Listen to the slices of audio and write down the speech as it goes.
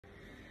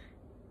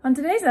On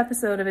today's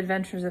episode of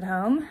Adventures at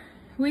Home,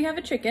 we have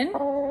a chicken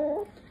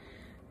who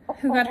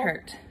got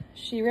hurt.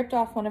 She ripped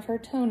off one of her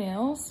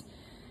toenails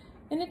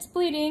and it's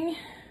bleeding,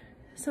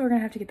 so we're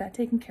gonna have to get that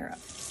taken care of.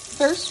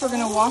 First, we're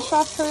gonna wash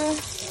off her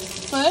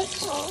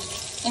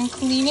foot and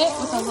clean it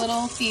with a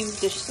little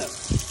Thieves dish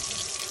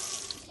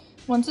soap.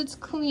 Once it's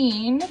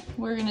clean,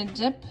 we're gonna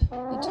dip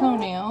the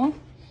toenail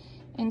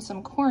in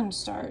some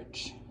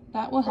cornstarch.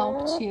 That will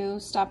help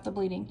to stop the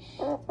bleeding.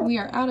 We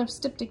are out of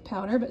styptic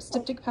powder, but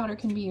styptic powder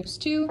can be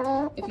used too.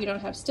 If you don't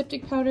have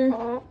styptic powder,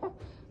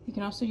 you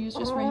can also use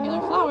just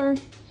regular flour.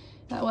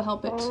 That will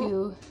help it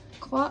to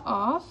clot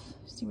off.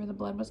 See where the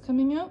blood was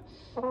coming out?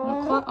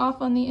 It'll clot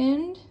off on the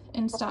end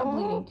and stop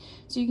bleeding.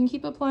 So you can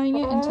keep applying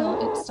it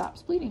until it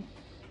stops bleeding.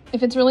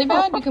 If it's really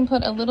bad, you can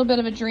put a little bit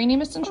of a geranium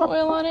essential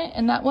oil on it,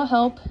 and that will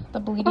help the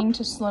bleeding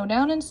to slow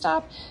down and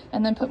stop,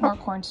 and then put more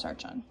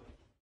cornstarch on.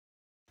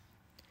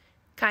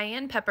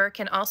 Cayenne pepper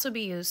can also be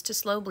used to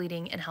slow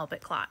bleeding and help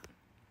it clot.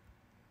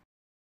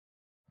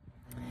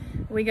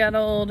 We got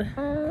old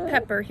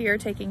Pepper here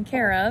taken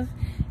care of,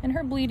 and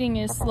her bleeding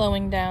is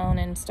slowing down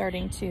and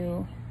starting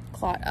to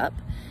clot up,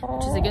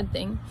 which is a good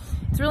thing.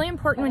 It's really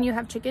important when you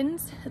have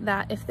chickens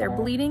that if they're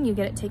bleeding, you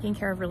get it taken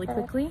care of really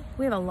quickly.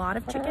 We have a lot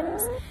of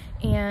chickens,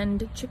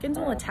 and chickens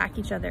will attack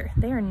each other.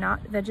 They are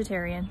not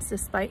vegetarians,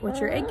 despite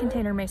what your egg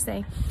container may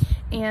say.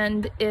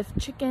 And if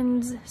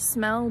chickens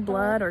smell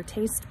blood or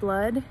taste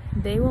blood,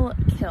 they will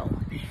kill.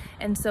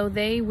 And so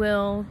they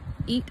will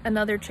eat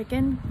another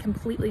chicken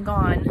completely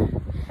gone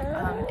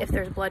if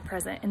there's blood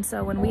present. And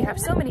so when we have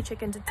so many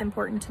chickens, it's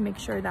important to make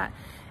sure that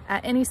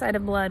at any site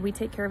of blood, we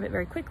take care of it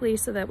very quickly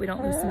so that we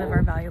don't lose some of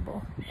our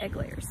valuable egg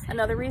layers.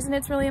 Another reason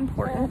it's really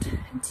important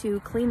to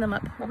clean them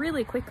up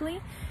really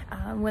quickly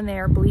when they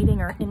are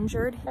bleeding or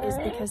injured is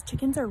because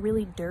chickens are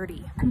really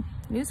dirty.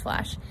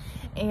 Newsflash.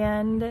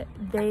 And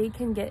they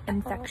can get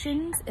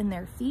infections in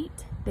their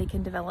feet. They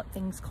can develop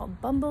things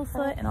called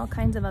bumblefoot and all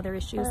kinds of other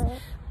issues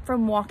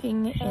from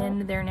walking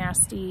in their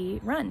nasty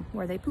run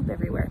where they poop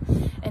everywhere.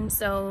 And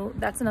so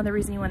that's another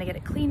reason you want to get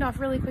it cleaned off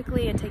really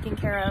quickly and taken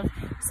care of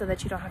so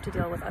that you don't have to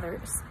deal with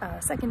other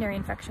secondary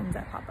infections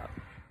that pop up.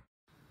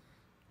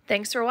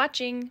 Thanks for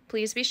watching.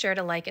 Please be sure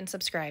to like and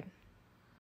subscribe.